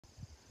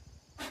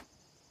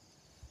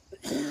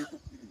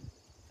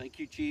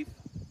you, Chief.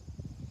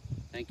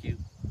 Thank you.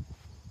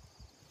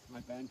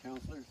 My band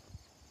counselors,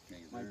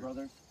 my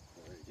brothers,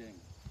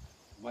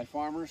 my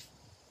farmers,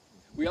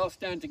 we all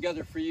stand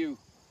together for you.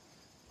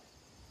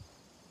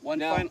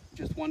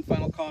 Just one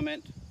final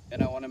comment,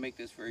 and I want to make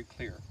this very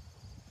clear.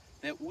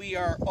 That we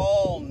are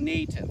all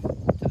native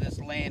to this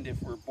land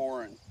if we're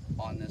born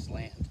on this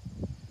land.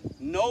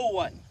 No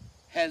one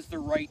has the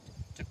right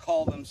to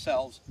call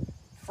themselves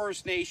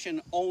First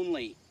Nation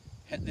only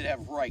that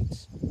have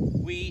rights.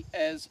 We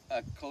as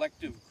a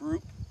collective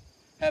group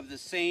have the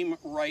same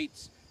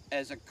rights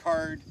as a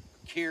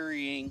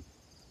card-carrying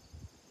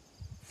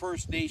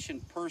First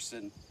Nation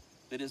person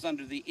that is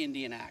under the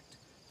Indian Act.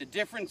 The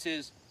difference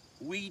is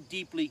we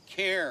deeply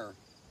care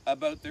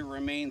about the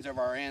remains of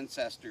our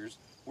ancestors,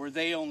 where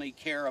they only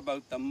care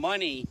about the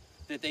money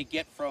that they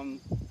get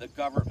from the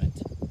government.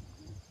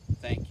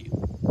 Thank you.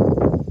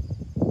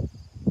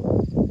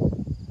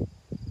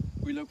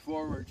 We look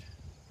forward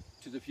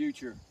to the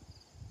future.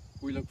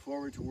 We look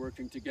forward to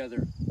working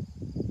together.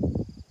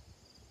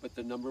 But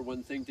the number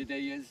one thing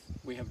today is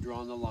we have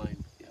drawn the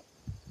line. Yep.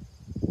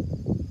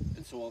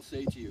 And so I'll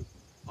say to you,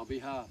 on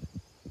behalf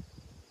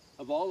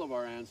of all of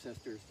our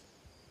ancestors,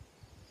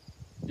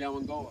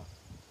 Yawangoa,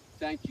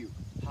 thank you.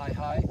 Hi,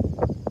 hi.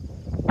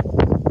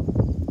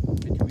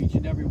 And to each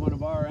and every one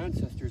of our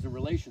ancestors and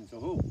relations,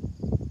 oh,